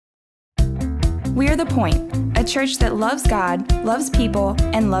We are The Point, a church that loves God, loves people,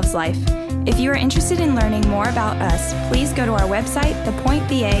 and loves life. If you are interested in learning more about us, please go to our website,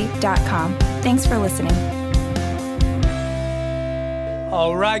 thepointba.com. Thanks for listening.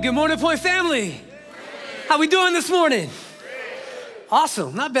 All right, good morning, Point family. How we doing this morning?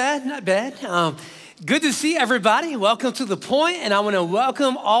 Awesome, not bad, not bad. Good to see everybody. Welcome to The Point, and I want to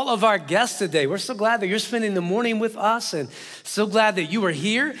welcome all of our guests today. We're so glad that you're spending the morning with us and so glad that you are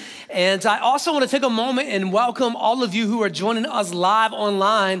here. And I also want to take a moment and welcome all of you who are joining us live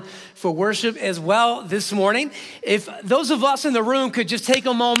online for worship as well this morning. If those of us in the room could just take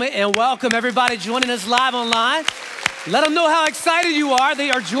a moment and welcome everybody joining us live online. Let them know how excited you are.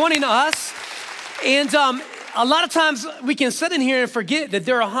 They are joining us. And a lot of times we can sit in here and forget that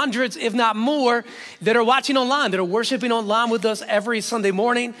there are hundreds, if not more, that are watching online, that are worshiping online with us every Sunday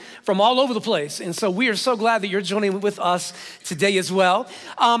morning from all over the place. And so we are so glad that you're joining with us today as well.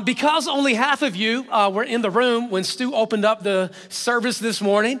 Because only half of you were in the room when Stu opened up the service this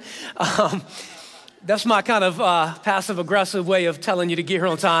morning, that's my kind of passive-aggressive way of telling you to get here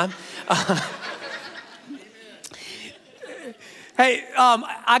on time. Hey,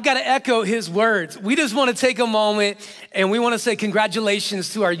 I got to echo his words. We just want to take a moment and we want to say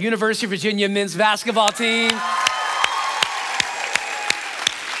congratulations to our University of Virginia men's basketball team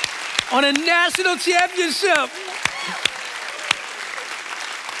on a national championship.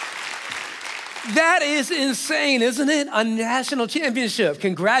 That is insane, isn't it? A national championship.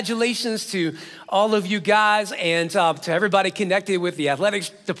 Congratulations to all of you guys and to everybody connected with the athletics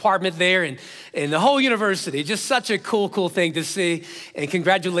department there and the whole university. Just such a cool thing to see. And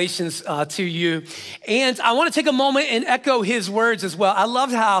congratulations to you. And I want to take a moment and echo his words as well. I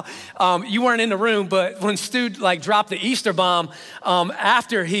loved how you weren't in the room, but when Stu dropped the Easter bomb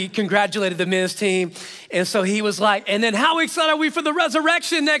after he congratulated the men's team. And so he was like, and then how excited are we for the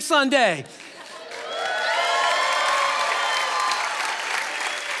resurrection next Sunday?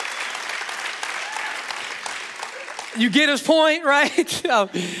 You get his point, right?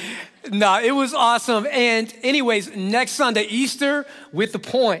 No, it was awesome. And anyways, next Sunday, Easter with The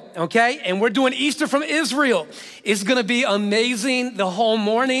Point, okay? And we're doing Easter from Israel. It's gonna be amazing the whole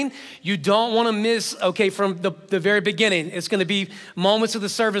morning. You don't wanna miss, okay, from the very beginning. It's gonna be moments of the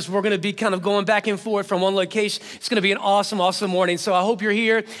service. We're gonna be kind of going back and forth from one location. It's gonna be an awesome morning. So I hope you're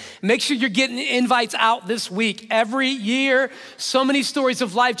here. Make sure you're getting invites out this week. Every year, so many stories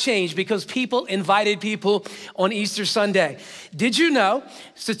of life change because people invited people on Easter Sunday. Did you know,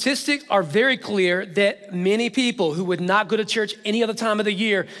 statistics are very clear that many people who would not go to church any other time of the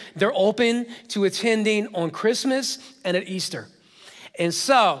year, they're open to attending on Christmas and at Easter. And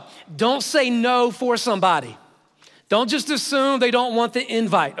so don't say no for somebody. Don't just assume they don't want the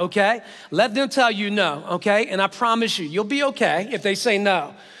invite, okay? Let them tell you no, okay? And I promise you, you'll be okay if they say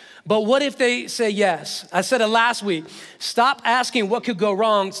no. But what if they say yes? I said it last week. Stop asking what could go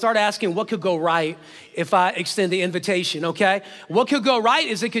wrong. Start asking what could go right if I extend the invitation, okay? What could go right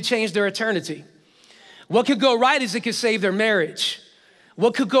is it could change their eternity. What could go right is it could save their marriage.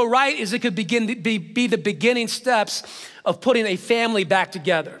 What could go right is it could begin to be the beginning steps of putting a family back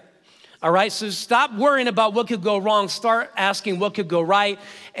together. All right, so stop worrying about what could go wrong. Start asking what could go right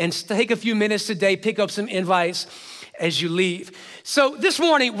and take a few minutes today, pick up some invites as you leave. So this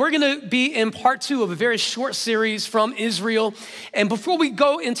morning, we're gonna be in part 2 of a very short series from Israel. And before we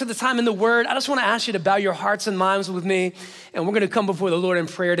go into the time in the Word, I just wanna ask you to bow your hearts and minds with me. And we're gonna come before the Lord in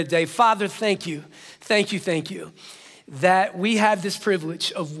prayer today. Father, thank you that we have this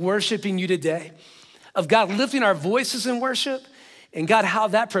privilege of worshiping you today, of God lifting our voices in worship, and God, how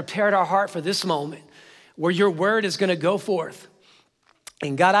that prepared our heart for this moment where your word is gonna go forth.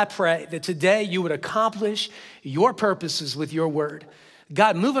 And God, I pray that today you would accomplish your purposes with your word.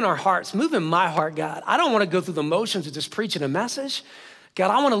 God, move in our hearts, move in my heart, God. I don't wanna go through the motions of just preaching a message.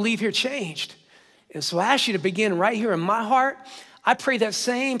 God, I wanna leave here changed. And so I ask you to begin right here in my heart. I pray that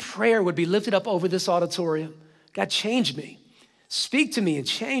same prayer would be lifted up over this auditorium. God, change me. Speak to me and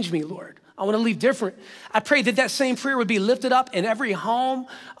change me, Lord. I want to leave different. I pray that same prayer would be lifted up in every home,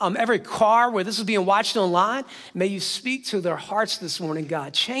 every car where this is being watched online. May you speak to their hearts this morning,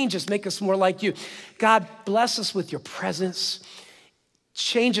 God. Change us, make us more like you. God, bless us with your presence.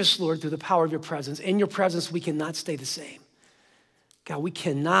 Change us, Lord, through the power of your presence. In your presence, we cannot stay the same. God, we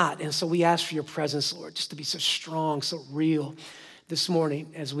cannot. And so we ask for your presence, Lord, just to be so strong, so real this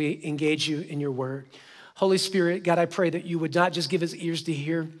morning as we engage you in your word. Holy Spirit, God, I pray that you would not just give us ears to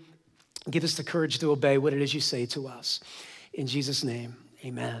hear, give us the courage to obey what it is you say to us. In Jesus' name,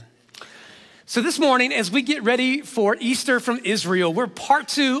 amen. So this morning, as we get ready for Easter from Israel, we're part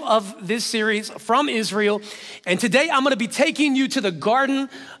 2 of this series from Israel. And today I'm gonna be taking you to the Garden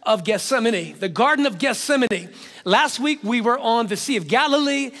of Gethsemane, the Garden of Gethsemane. Last week we were on the Sea of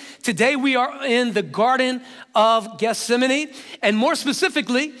Galilee. Today we are in the Garden of Gethsemane. And more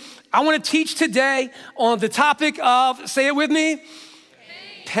specifically, I wanna teach today on the topic of, say it with me,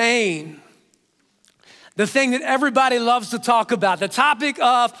 pain. The thing that everybody loves to talk about, the topic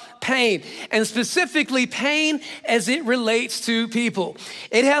of pain, and specifically pain as it relates to people.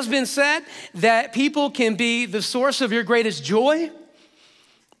 It has been said that people can be the source of your greatest joy,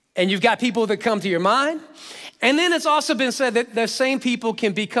 and you've got people that come to your mind. And then it's also been said that the same people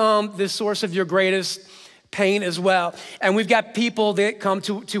can become the source of your greatest pain as well. And we've got people that come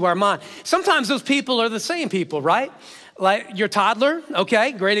to our mind. Sometimes those people are the same people, right? Like your toddler,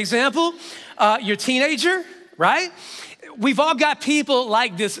 okay, great example. Your teenager, right? We've all got people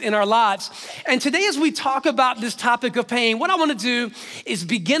like this in our lives. And today as we talk about this topic of pain, what I wanna do is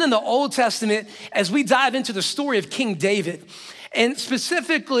begin in the Old Testament as we dive into the story of King David. And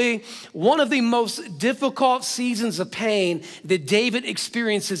specifically, one of the most difficult seasons of pain that David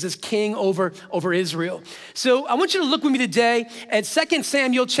experiences as king over Israel. So I want you to look with me today at 2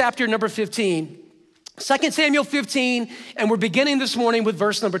 Samuel chapter number 15. 2 Samuel 15, and we're beginning this morning with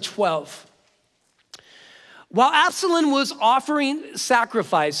verse number 12. While Absalom was offering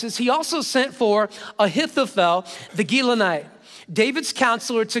sacrifices, he also sent for Ahithophel, the Gilonite, David's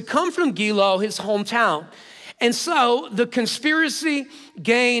counselor, to come from Gilo, his hometown. And so the conspiracy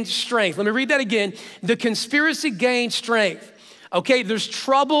gained strength. Let me read that again. The conspiracy gained strength. Okay, there's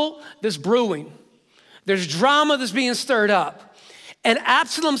trouble that's brewing. There's drama that's being stirred up. And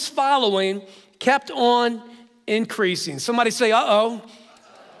Absalom's following kept on increasing. Somebody say, uh-oh.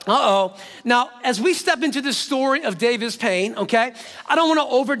 Uh-oh. Now, as we step into the story of David's pain, okay, I don't wanna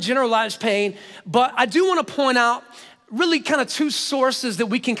overgeneralize pain, but I do wanna point out really kind of 2 sources that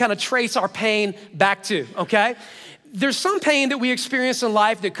we can kind of trace our pain back to, okay? There's some pain that we experience in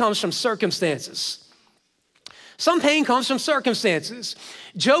life that comes from circumstances. Some pain comes from circumstances.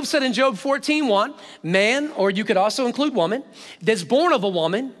 Job said in Job 14:1, man, or you could also include woman, that's born of a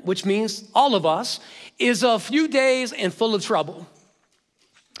woman, which means all of us, is a few days and full of trouble.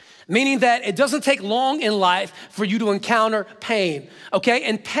 Meaning that it doesn't take long in life for you to encounter pain, okay?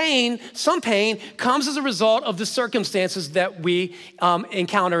 And pain, some pain, comes as a result of the circumstances that we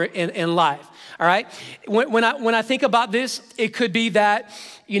encounter in life, all right? When I think about this, it could be that,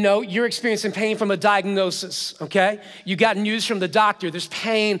 you know, you're experiencing pain from a diagnosis, okay? You got news from the doctor. There's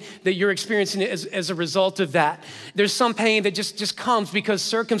pain that you're experiencing as a result of that. There's some pain that just comes because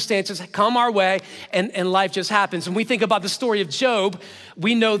circumstances come our way and life just happens. When we think about the story of Job,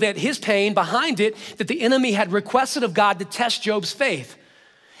 we know that his pain behind it, that the enemy had requested of God to test Job's faith.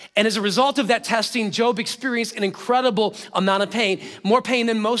 And as a result of that testing, Job experienced an incredible amount of pain, more pain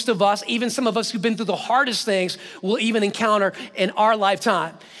than most of us, even some of us who've been through the hardest things will even encounter in our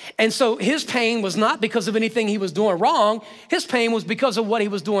lifetime. And so his pain was not because of anything he was doing wrong. His pain was because of what he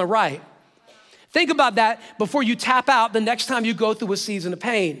was doing right. Think about that before you tap out the next time you go through a season of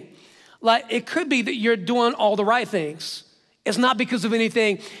pain. Like, it could be that you're doing all the right things. It's not because of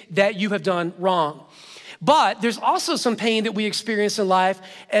anything that you have done wrong. But there's also some pain that we experience in life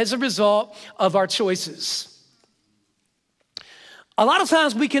as a result of our choices. A lot of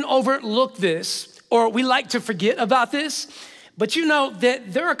times we can overlook this, or we like to forget about this, but you know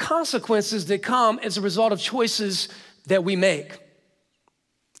that there are consequences that come as a result of choices that we make.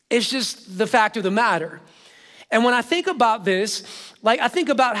 It's just the fact of the matter. And when I think about this, like I think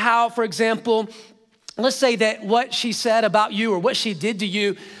about how, for example, let's say that what she said about you or what she did to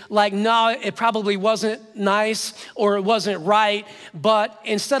you, like, no, it probably wasn't nice or it wasn't right, but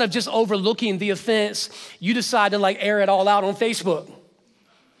instead of just overlooking the offense, you decide to like air it all out on Facebook.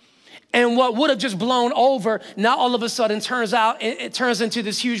 And what would have just blown over, now all of a sudden it turns into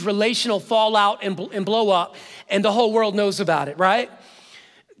this huge relational fallout and blow up, and the whole world knows about it, right?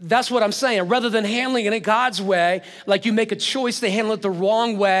 That's what I'm saying. Rather than handling it in God's way, like you make a choice to handle it the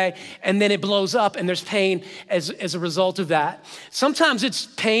wrong way, and then it blows up and there's pain as a result of that. Sometimes it's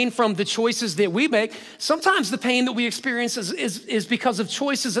pain from the choices that we make. Sometimes the pain that we experience is because of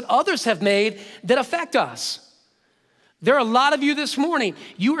choices that others have made that affect us. There are a lot of you this morning,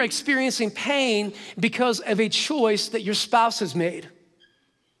 you are experiencing pain because of a choice that your spouse has made.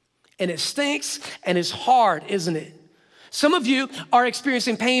 And it stinks and it's hard, isn't it? Some of you are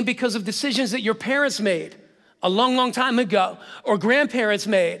experiencing pain because of decisions that your parents made a long, long time ago, or grandparents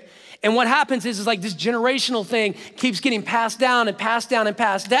made. And what happens is like this generational thing keeps getting passed down and passed down and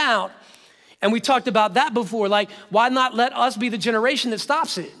passed down. And we talked about that before, like, why not let us be the generation that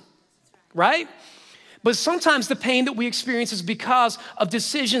stops it? right? But sometimes the pain that we experience is because of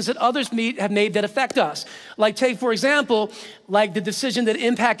decisions that others have made that affect us. Like take, for example, like the decision that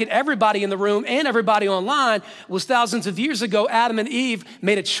impacted everybody in the room and everybody online was thousands of years ago, Adam and Eve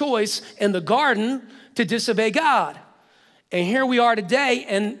made a choice in the garden to disobey God. And here we are today,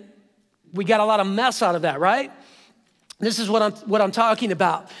 and we got a lot of mess out of that, right? This is what I'm talking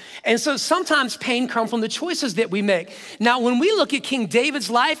about. And so sometimes pain comes from the choices that we make. Now, when we look at King David's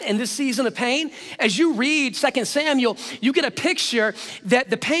life and this season of pain, as you read 2 Samuel, you get a picture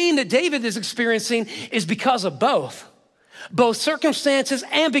that the pain that David is experiencing is because of both circumstances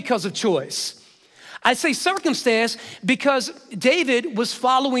and because of choice. I say circumstance because David was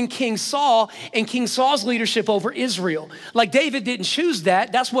following King Saul and King Saul's leadership over Israel. Like David didn't choose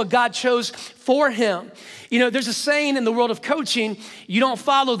that. That's what God chose for him. You know, there's a saying in the world of coaching, you don't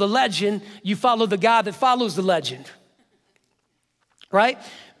follow the legend, you follow the guy that follows the legend. Right?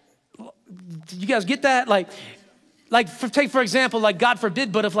 You guys get that? Take for example, like God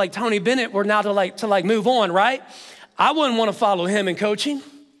forbid, but if like Tony Bennett were now to move on, right? I wouldn't want to follow him in coaching.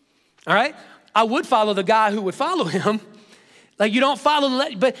 All right? I would follow the guy who would follow him. Like you don't follow,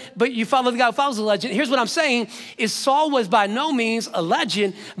 but you follow the guy who follows the legend. Here's what I'm saying is Saul was by no means a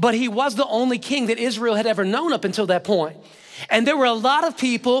legend, but he was the only king that Israel had ever known up until that point. And there were a lot of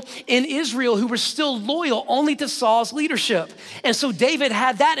people in Israel who were still loyal only to Saul's leadership. And so David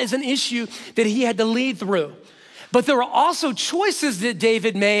had that as an issue that he had to lead through. But there were also choices that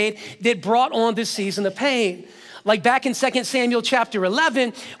David made that brought on this season of pain. Like back in 2 Samuel chapter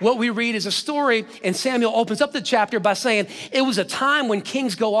 11, what we read is a story, and Samuel opens up the chapter by saying, it was a time when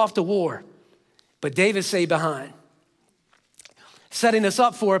kings go off to war, but David stayed behind. Setting us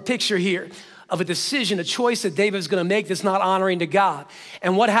up for a picture here of a decision, a choice that David's gonna make that's not honoring to God.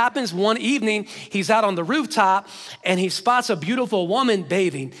 And what happens one evening, he's out on the rooftop and he spots a beautiful woman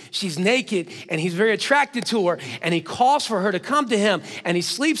bathing. She's naked and he's very attracted to her, and he calls for her to come to him, and he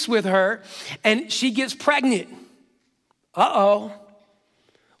sleeps with her and she gets pregnant. Uh-oh.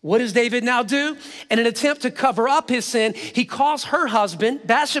 What does David now do? In an attempt to cover up his sin, he calls her husband,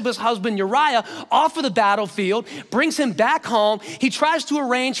 Bathsheba's husband Uriah, off of the battlefield, brings him back home. He tries to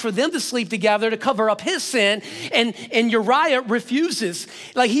arrange for them to sleep together to cover up his sin, and Uriah refuses.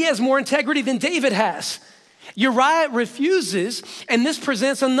 Like he has more integrity than David has. Uriah refuses, and this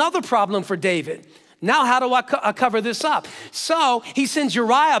presents another problem for David. Now, how do I cover this up? So he sends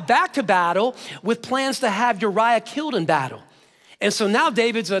Uriah back to battle with plans to have Uriah killed in battle. And so now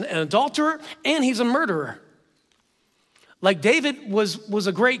David's an adulterer and he's a murderer. Like David was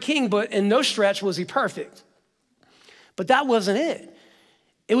a great king, but in no stretch was he perfect. But that wasn't it.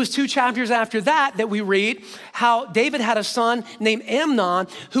 It was 2 chapters after that we read how David had a son named Amnon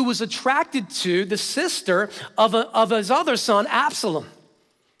who was attracted to the sister of his other son, Absalom.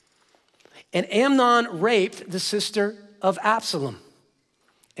 And Amnon raped the sister of Absalom.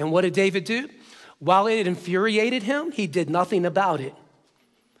 And what did David do? While it infuriated him, he did nothing about it,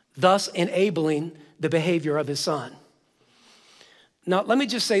 thus enabling the behavior of his son. Now, let me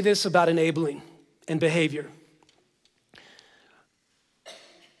just say this about enabling and behavior.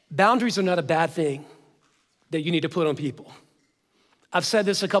 Boundaries are not a bad thing that you need to put on people. I've said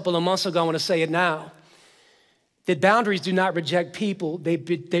this a couple of months ago, I want to say it now. That boundaries do not reject people, they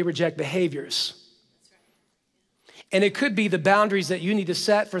reject behaviors. And it could be the boundaries that you need to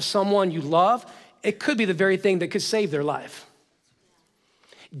set for someone you love. It could be the very thing that could save their life.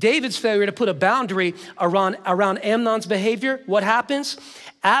 David's failure to put a boundary around Amnon's behavior, what happens?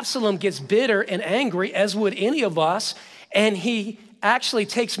 Absalom gets bitter and angry, as would any of us, and he actually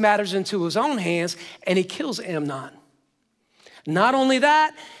takes matters into his own hands and he kills Amnon. Not only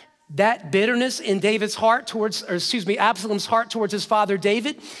that, that bitterness in Absalom's heart towards his father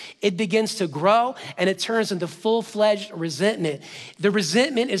David, it begins to grow and it turns into full-fledged resentment. The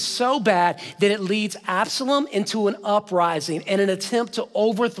resentment is so bad that it leads Absalom into an uprising and an attempt to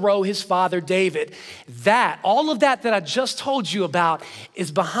overthrow his father David. All of that I just told you about is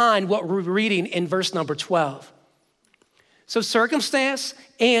behind what we're reading in verse number 12. So circumstance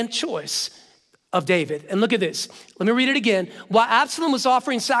and choice of David. And look at this. Let me read it again. While Absalom was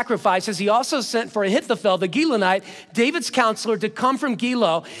offering sacrifices, he also sent for Ahithophel, the Gilonite, David's counselor, to come from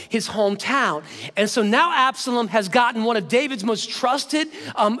Gilo, his hometown. And so now Absalom has gotten one of David's most trusted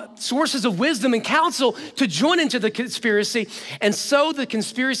sources of wisdom and counsel to join into the conspiracy. And so the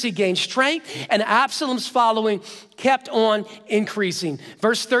conspiracy gained strength, and Absalom's following kept on increasing.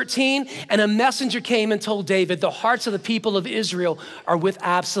 Verse 13, and a messenger came and told David, the hearts of the people of Israel are with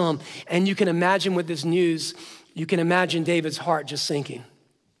Absalom. And you can imagine with this news, you can imagine David's heart just sinking.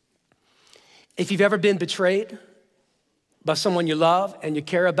 If you've ever been betrayed, by someone you love and you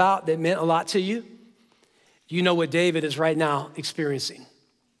care about that meant a lot to you, you know what David is right now experiencing.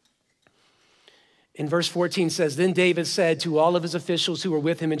 In verse 14 says, then David said to all of his officials who were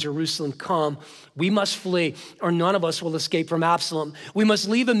with him in Jerusalem, come, we must flee, or none of us will escape from Absalom. We must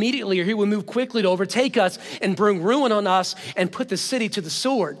leave immediately, or he will move quickly to overtake us and bring ruin on us and put the city to the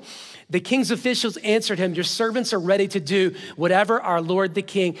sword. The king's officials answered him, your servants are ready to do whatever our Lord the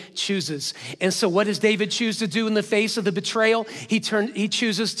king chooses. And so what does David choose to do in the face of the betrayal? He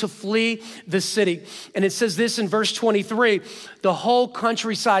chooses to flee the city. And it says this in verse 23, the whole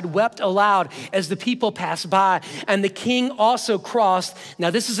countryside wept aloud as the people passed by, and the king also crossed. Now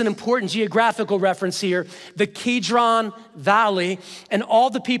this is an important geographical reference here, the Kidron Valley, and all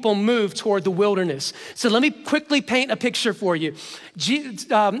the people moved toward the wilderness. So let me quickly paint a picture for you.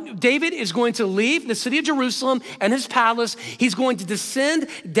 David is going to leave the city of Jerusalem and his palace. He's going to descend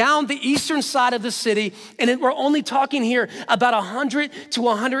down the eastern side of the city. And we're only talking here about 100 to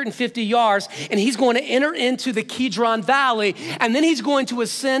 150 yards. And he's going to enter into the Kidron Valley. And then he's going to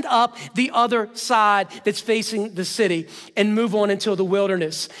ascend up the other side that's facing the city and move on into the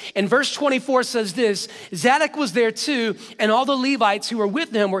wilderness. And verse 24 says this, Zadok was there too, and all the Levites who were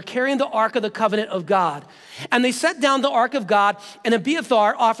with him were carrying the Ark of the Covenant of God. And they set down the Ark of God, and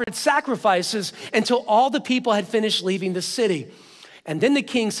Abiathar offered sacrifices until all the people had finished leaving the city. And then the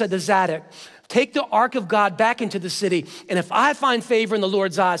king said to Zadok, take the Ark of God back into the city, and if I find favor in the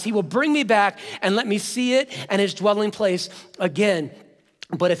Lord's eyes, he will bring me back and let me see it and his dwelling place again.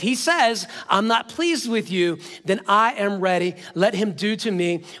 But if he says, I'm not pleased with you, then I am ready. Let him do to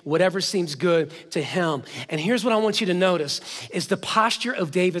me whatever seems good to him. And here's what I want you to notice is the posture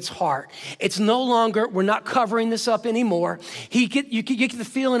of David's heart. It's no longer, we're not covering this up anymore. You get the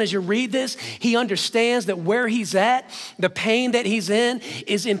feeling as you read this, he understands that where he's at, the pain that he's in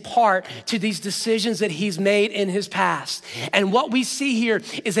is in part to these decisions that he's made in his past. And what we see here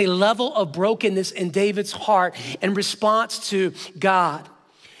is a level of brokenness in David's heart in response to God.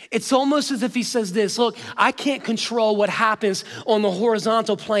 It's almost as if he says this, look, I can't control what happens on the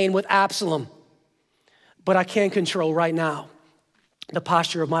horizontal plane with Absalom, but I can control right now the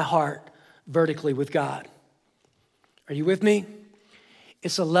posture of my heart vertically with God. Are you with me?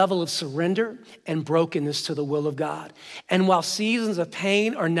 It's a level of surrender and brokenness to the will of God. And while seasons of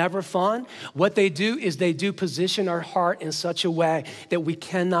pain are never fun, what they do is they do position our heart in such a way that we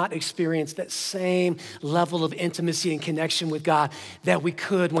cannot experience that same level of intimacy and connection with God that we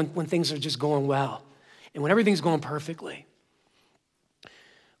could when things are just going well and when everything's going perfectly.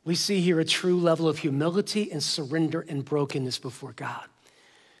 We see here a true level of humility and surrender and brokenness before God.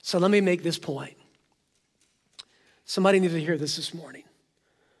 So let me make this point. Somebody needs to hear this morning.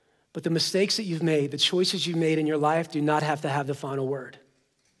 But the mistakes that you've made, the choices you've made in your life do not have to have the final word.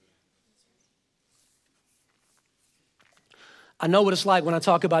 I know what it's like when I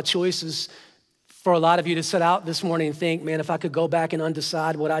talk about choices for a lot of you to set out this morning and think, man, if I could go back and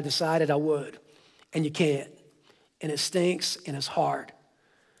undecide what I decided, I would. And you can't. And it stinks and it's hard.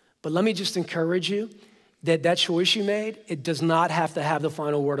 But let me just encourage you that that choice you made, it does not have to have the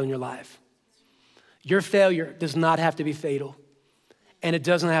final word on your life. Your failure does not have to be fatal. And it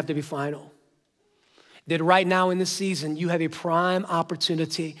doesn't have to be final. That right now in this season, you have a prime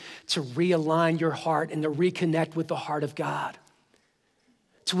opportunity to realign your heart and to reconnect with the heart of God.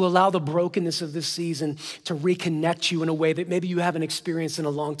 To allow the brokenness of this season to reconnect you in a way that maybe you haven't experienced in a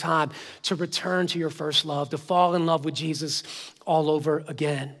long time. To return to your first love, to fall in love with Jesus all over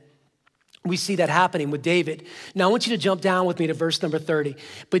again. We see that happening with David. Now I want you to jump down with me to verse number 30.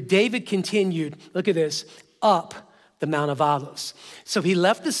 But David continued, look at this, up the Mount of Olives. So he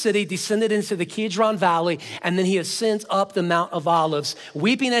left the city, descended into the Kidron Valley, and then he ascends up the Mount of Olives,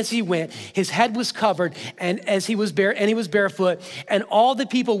 weeping as he went. His head was covered, and he was barefoot, and all the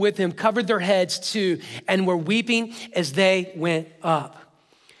people with him covered their heads too, and were weeping as they went up.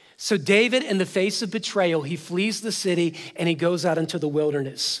 So David, in the face of betrayal, he flees the city and he goes out into the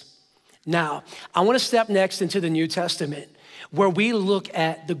wilderness. Now, I want to step next into the New Testament, where we look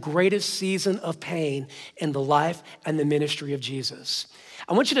at the greatest season of pain in the life and the ministry of Jesus.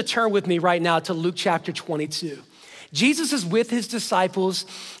 I want you to turn with me right now to Luke chapter 22. Jesus is with his disciples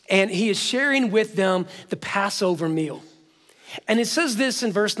and he is sharing with them the Passover meal. And it says this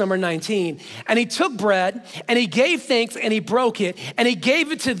in verse number 19, and he took bread and he gave thanks and he broke it and he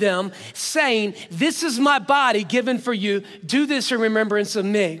gave it to them saying, this is my body given for you. Do this in remembrance of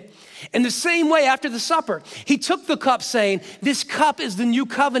me. In the same way, after the supper, he took the cup saying, this cup is the new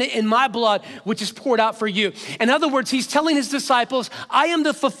covenant in my blood, which is poured out for you. In other words, he's telling his disciples, I am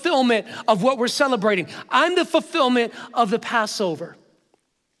the fulfillment of what we're celebrating. I'm the fulfillment of the Passover.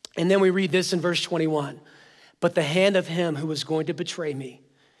 And then we read this in verse 21. but the hand of him who is going to betray me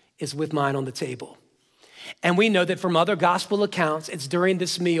is with mine on the table. And we know that from other gospel accounts, it's during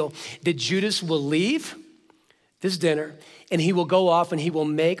this meal that Judas will leave this dinner and he will go off and he will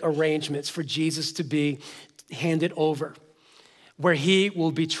make arrangements for Jesus to be handed over, where he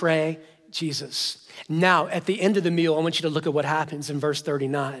will betray Jesus. Now, at the end of the meal, I want you to look at what happens in verse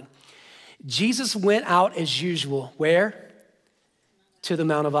 39. Jesus went out as usual, where? To the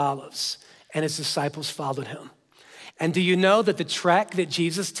Mount of Olives, and his disciples followed him. And do you know that the trek that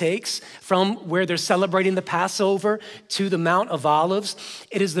Jesus takes from where they're celebrating the Passover to the Mount of Olives,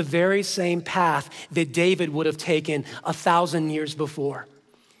 it is the very same path that David would have taken 1,000 years before.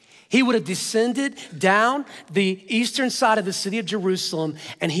 He would have descended down the eastern side of the city of Jerusalem,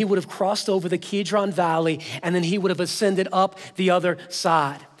 and he would have crossed over the Kidron Valley, and then he would have ascended up the other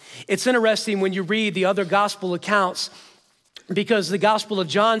side. It's interesting when you read the other gospel accounts, because the Gospel of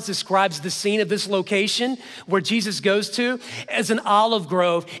John describes the scene of this location where Jesus goes to as an olive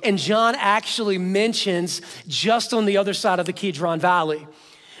grove, and John actually mentions just on the other side of the Kidron Valley.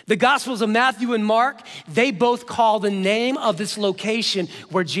 The Gospels of Matthew and Mark, they both call the name of this location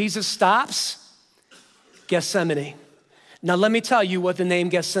where Jesus stops Gethsemane. Now let me tell you what the name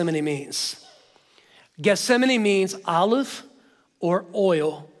Gethsemane means. Gethsemane means olive or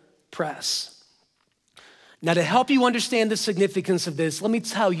oil press. Now, to help you understand the significance of this, let me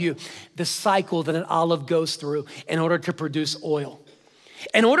tell you the cycle that an olive goes through in order to produce oil.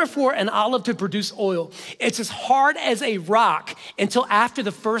 In order for an olive to produce oil, it's as hard as a rock until after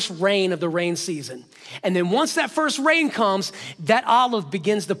the first rain of the rain season. And then once that first rain comes, that olive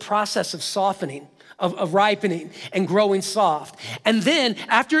begins the process of softening, of ripening and growing soft. And then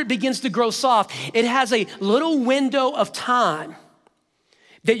after it begins to grow soft, it has a little window of time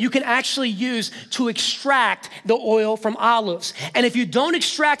that you can actually use to extract the oil from olives. And if you don't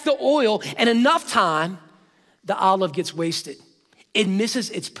extract the oil in enough time, the olive gets wasted. It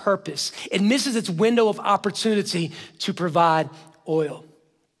misses its purpose. It misses its window of opportunity to provide oil.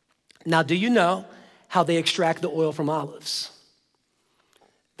 Now, do you know how they extract the oil from olives?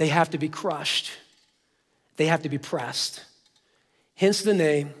 They have to be crushed. They have to be pressed. Hence the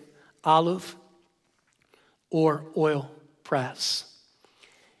name olive or oil press.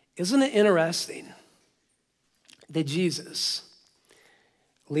 Isn't it interesting that Jesus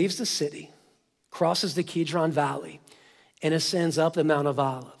leaves the city, crosses the Kidron Valley, and ascends up the Mount of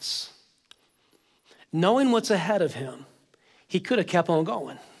Olives? Knowing what's ahead of him, he could have kept on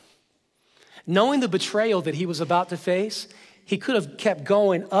going. Knowing the betrayal that he was about to face, he could have kept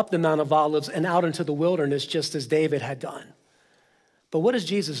going up the Mount of Olives and out into the wilderness just as David had done. But what does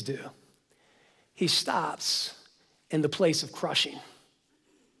Jesus do? He stops in the place of crushing.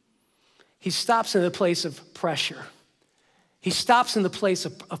 He stops in the place of pressure. He stops in the place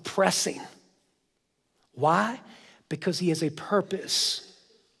of pressing. Why? Because he has a purpose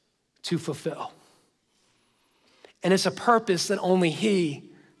to fulfill. And it's a purpose that only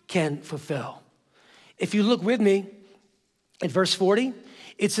he can fulfill. If you look with me at verse 40,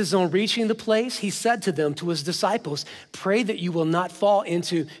 it says, on reaching the place, he said to them, to his disciples, pray that you will not fall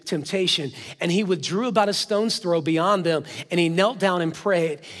into temptation. And he withdrew about a stone's throw beyond them, and he knelt down and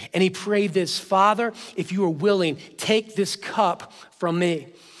prayed. And he prayed this, Father, if you are willing, take this cup from me.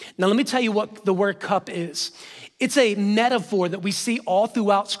 Now, let me tell you what the word cup is. It's a metaphor that we see all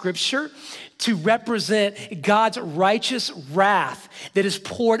throughout Scripture to represent God's righteous wrath that is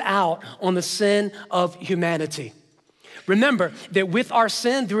poured out on the sin of humanity. Remember that with our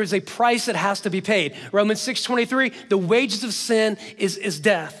sin, there is a price that has to be paid. Romans 6:23, the wages of sin is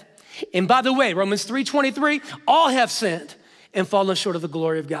death. And by the way, Romans 3:23, all have sinned and fallen short of the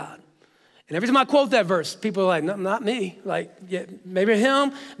glory of God. And every time I quote that verse, people are like, no, not me. Like, yeah, maybe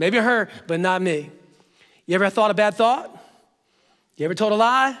him, maybe her, but not me. You ever thought a bad thought? You ever told a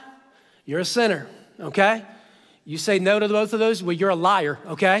lie? You're a sinner, okay? You say no to both of those, well, you're a liar,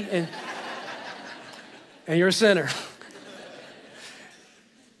 okay? And you're a sinner.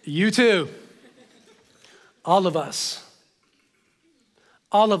 You too. All of us.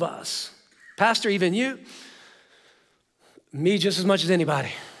 All of us. Pastor, even you. Me just as much as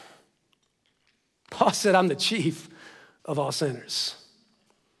anybody. Paul said, I'm the chief of all sinners.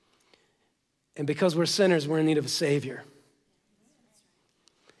 And because we're sinners, we're in need of a Savior.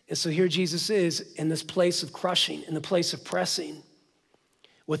 And so here Jesus is in this place of crushing, in the place of pressing,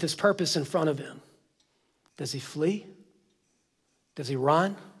 with his purpose in front of him. Does he flee? Does he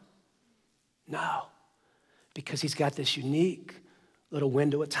run? No, because he's got this unique little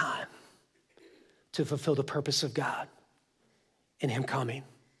window of time to fulfill the purpose of God in him coming.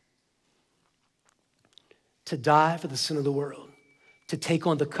 To die for the sin of the world, to take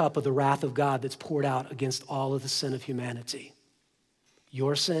on the cup of the wrath of God that's poured out against all of the sin of humanity.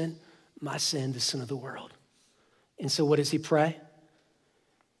 Your sin, my sin, the sin of the world. And so what does he pray?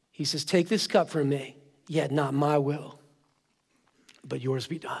 He says, take this cup from me, yet not my will, but yours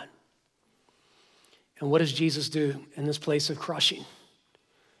be done. And what does Jesus do in this place of crushing?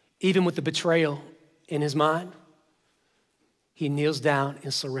 Even with the betrayal in his mind, he kneels down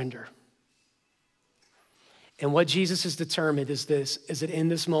in surrender. And what Jesus is determined is this, is that in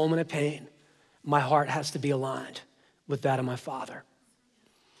this moment of pain, my heart has to be aligned with that of my Father.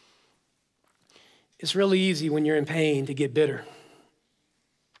 It's really easy when you're in pain to get bitter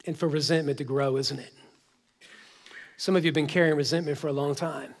and for resentment to grow, isn't it? Some of you have been carrying resentment for a long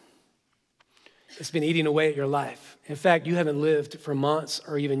time. It's been eating away at your life. In fact, you haven't lived for months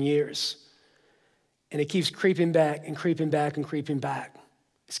or even years. And it keeps creeping back and creeping back and creeping back.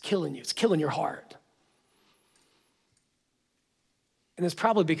 It's killing you. It's killing your heart. And it's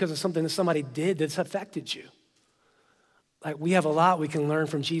probably because of something that somebody did that's affected you. Like, we have a lot we can learn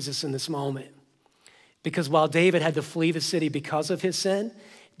from Jesus in this moment. Because while David had to flee the city because of his sin,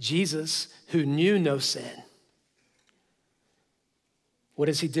 Jesus, who knew no sin, what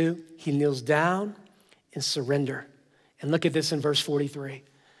does he do? He kneels down in surrender. And look at this in verse 43.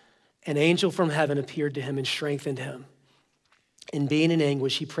 An angel from heaven appeared to him and strengthened him. And being in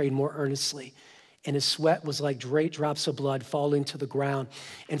anguish, he prayed more earnestly. And his sweat was like great drops of blood falling to the ground.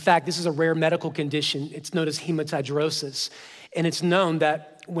 In fact, this is a rare medical condition. It's known as hematidrosis. And it's known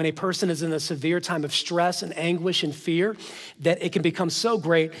that when a person is in a severe time of stress and anguish and fear, that it can become so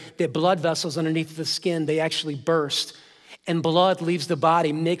great that blood vessels underneath the skin, they actually burst. And blood leaves the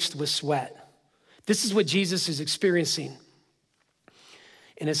body mixed with sweat. This is what Jesus is experiencing.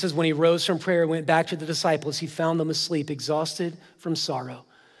 And it says, when he rose from prayer and went back to the disciples, he found them asleep, exhausted from sorrow.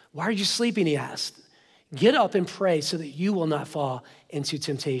 Why are you sleeping, he asked. Get up and pray so that you will not fall into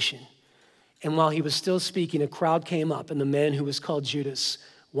temptation. And while he was still speaking, a crowd came up, and the man who was called Judas,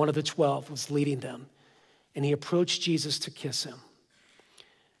 one of the 12, was leading them. And he approached Jesus to kiss him.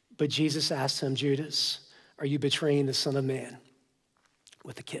 But Jesus asked him, Judas, are you betraying the Son of Man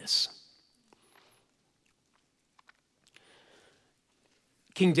with a kiss?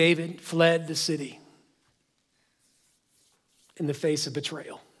 King David fled the city in the face of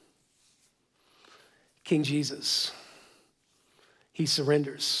betrayal. King Jesus, he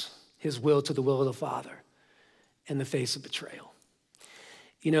surrenders his will to the will of the Father in the face of betrayal.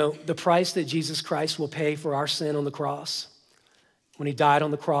 You know, the price that Jesus Christ will pay for our sin on the cross, when he died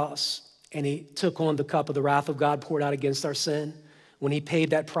on the cross and he took on the cup of the wrath of God poured out against our sin, when he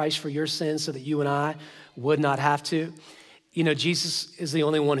paid that price for your sin so that you and I would not have to, you know, Jesus is the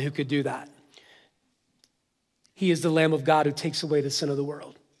only one who could do that. He is the Lamb of God who takes away the sin of the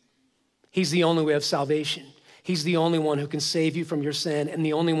world. He's the only way of salvation. He's the only one who can save you from your sin and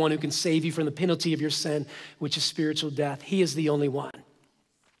the only one who can save you from the penalty of your sin, which is spiritual death. He is the only one.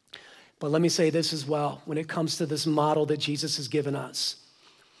 But let me say this as well, when it comes to this model that Jesus has given us,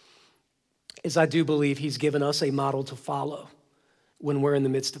 is I do believe he's given us a model to follow when we're in the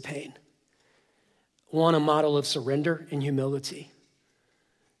midst of pain. One, a model of surrender and humility.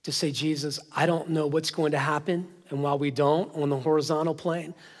 To say, Jesus, I don't know what's going to happen, and while we don't, on the horizontal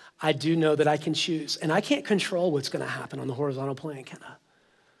plane, I do know that I can choose. And I can't control what's going to happen on the horizontal plane, can I?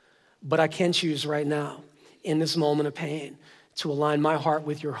 But I can choose right now, in this moment of pain, to align my heart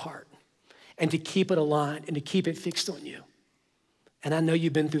with your heart and to keep it aligned and to keep it fixed on you. And I know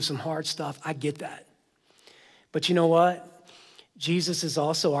you've been through some hard stuff. I get that. But you know what? Jesus is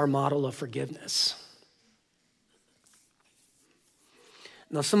also our model of forgiveness.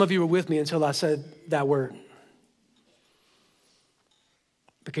 Now, some of you were with me until I said that word.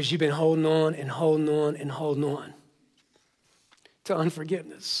 Because you've been holding on and holding on and holding on to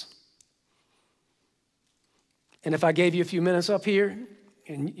unforgiveness. And if I gave you a few minutes up here,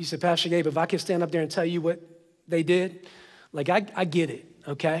 and you said, Pastor Gabe, if I could stand up there and tell you what they did, like I get it,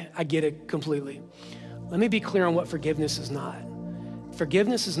 okay? I get it completely. Let me be clear on what forgiveness is not.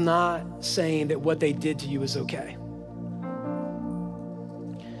 Forgiveness is not saying that what they did to you is okay.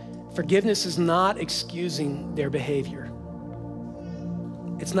 Forgiveness is not excusing their behavior.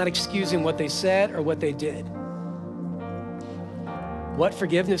 It's not excusing what they said or what they did. What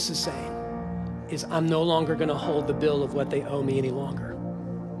forgiveness is saying is I'm no longer going to hold the bill of what they owe me any longer.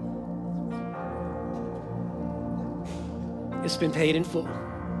 It's been paid in full.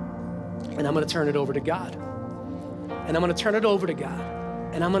 And I'm going to turn it over to God. And I'm going to turn it over to God.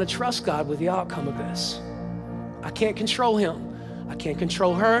 And I'm going to trust God with the outcome of this. I can't control him. I can't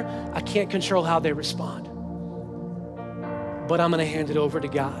control her. I can't control how they respond. But I'm going to hand it over to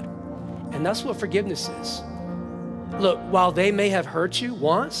God. And that's what forgiveness is. Look, while they may have hurt you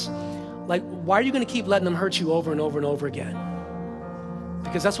once, like, why are you gonna keep letting them hurt you over and over and over again?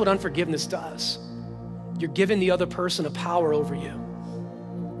 Because that's what unforgiveness does. You're giving the other person a power over you.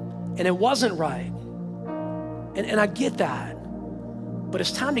 And it wasn't right. And I get that, but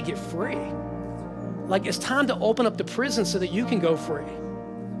it's time to get free. Like, it's time to open up the prison so that you can go free,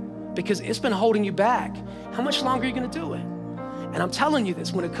 because it's been holding you back. How much longer are you gonna do it? And I'm telling you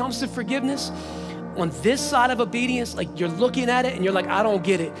this, when it comes to forgiveness, on this side of obedience, like, you're looking at it and you're like, I don't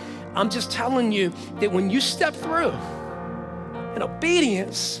get it. I'm just telling you that when you step through in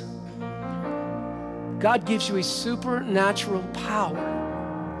obedience, God gives you a supernatural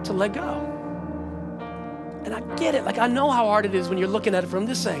power to let go. And I get it. Like, I know how hard it is when you're looking at it from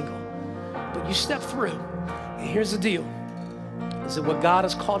this angle, but you step through. And here's the deal, is that what God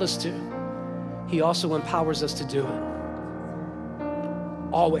has called us to, He also empowers us to do it.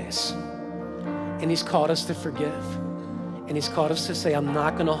 Always. And He's called us to forgive. And He's called us to say, I'm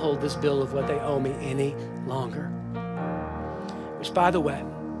not gonna hold this bill of what they owe me any longer. Which, by the way,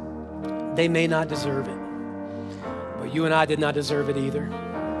 they may not deserve it, but you and I did not deserve it either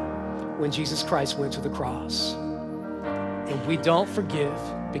when Jesus Christ went to the cross. And we don't forgive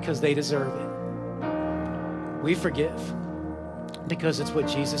because they deserve it. We forgive because it's what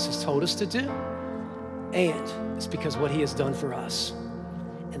Jesus has told us to do, and it's because what He has done for us.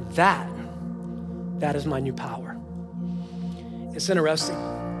 And that is my new power. It's interesting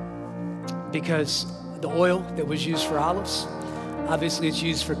because the oil that was used for olives, obviously it's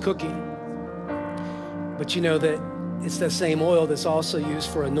used for cooking, but you know that it's that same oil that's also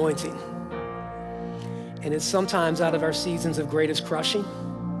used for anointing. And it's sometimes out of our seasons of greatest crushing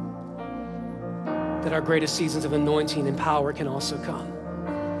that our greatest seasons of anointing and power can also come.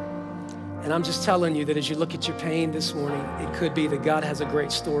 And I'm just telling you that as you look at your pain this morning, it could be that God has a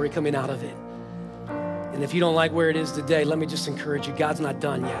great story coming out of it. And if you don't like where it is today, let me just encourage you, God's not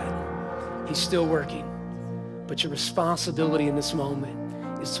done yet. He's still working. But your responsibility in this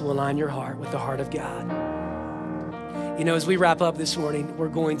moment is to align your heart with the heart of God. You know, as we wrap up this morning, we're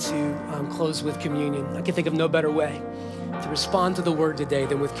going to close with communion. I can think of no better way to respond to the word today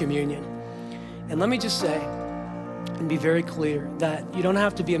than with communion. And let me just say and be very clear that you don't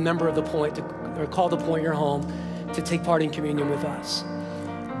have to be a member of the Point or call the Point your home to take part in communion with us.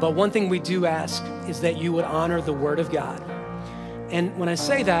 But one thing we do ask is that you would honor the word of God. And when I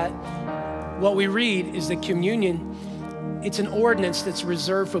say that, what we read is that communion, it's an ordinance that's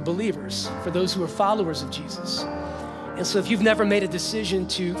reserved for believers, for those who are followers of Jesus. And so if you've never made a decision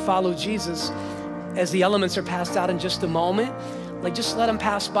to follow Jesus, as the elements are passed out in just a moment, like, just let them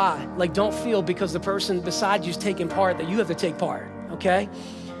pass by. Like, don't feel because the person beside you is taking part that you have to take part, okay?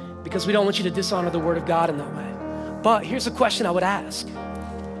 Because we don't want you to dishonor the word of God in that way. But here's a question I would ask.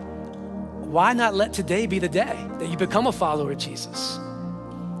 Why not let today be the day that you become a follower of Jesus?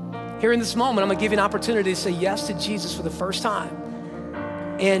 Here in this moment, I'm gonna give you an opportunity to say yes to Jesus for the first time.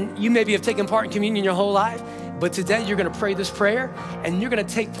 And you maybe have taken part in communion your whole life, but today you're gonna pray this prayer and you're gonna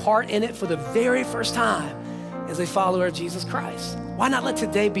take part in it for the very first time as a follower of Jesus Christ. Why not let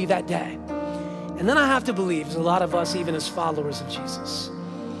today be that day? And then I have to believe, there's a lot of us, even as followers of Jesus,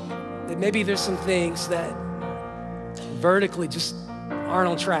 that maybe there's some things that vertically just aren't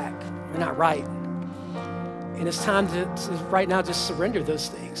on track, they're not right. And it's time to right now just surrender those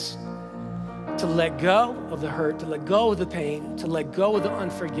things, to let go of the hurt, to let go of the pain, to let go of the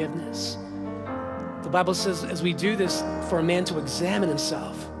unforgiveness. The Bible says as we do this, for a man to examine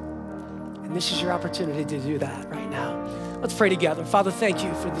himself. And this is your opportunity to do that right now. Let's pray together. Father, thank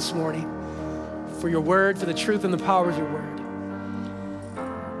you for this morning, for your word, for the truth and the power of your word.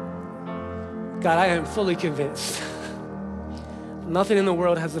 God, I am fully convinced nothing in the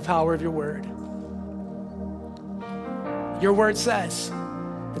world has the power of your word. Your word says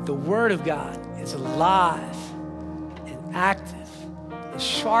that the word of God is alive and active and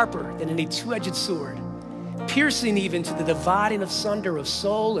sharper than any two-edged sword, piercing even to the dividing asunder of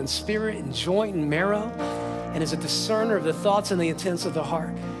soul and spirit and joint and marrow, and is a discerner of the thoughts and the intents of the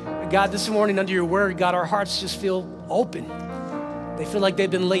heart. God, this morning under your word, God, our hearts just feel open. They feel like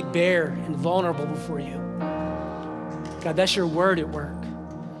they've been laid bare and vulnerable before you. God, that's your word at work.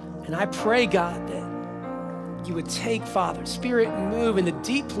 And I pray, God, that you would take, Father, Spirit, and move in the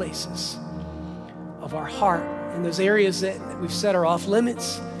deep places of our heart, in those areas that we've said are off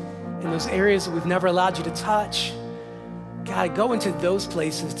limits, in those areas that we've never allowed you to touch. God, go into those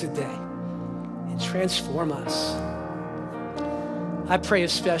places today and transform us. I pray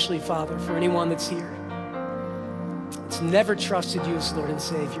especially, Father, for anyone that's here, that's never trusted you as Lord and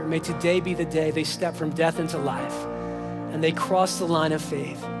Savior. May today be the day they step from death into life and they cross the line of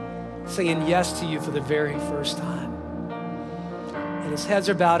faith, saying yes to you for the very first time. And as heads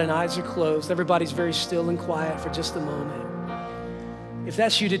are bowed and eyes are closed, everybody's very still and quiet for just a moment. If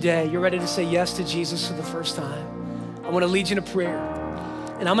that's you today, you're ready to say yes to Jesus for the first time, I want to lead you in a prayer.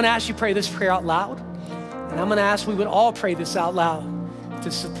 And I'm going to ask you to pray this prayer out loud. And I'm going to ask we would all pray this out loud to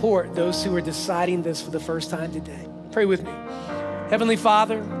support those who are deciding this for the first time today. Pray with me. Heavenly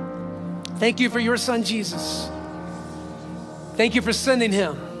Father, thank you for your son, Jesus. Thank you for sending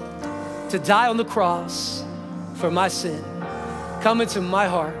him to die on the cross for my sin. Come into my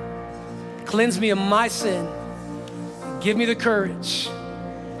heart, cleanse me of my sin, and give me the courage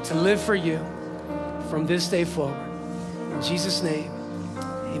to live for you from this day forward. In Jesus' name,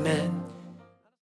 amen.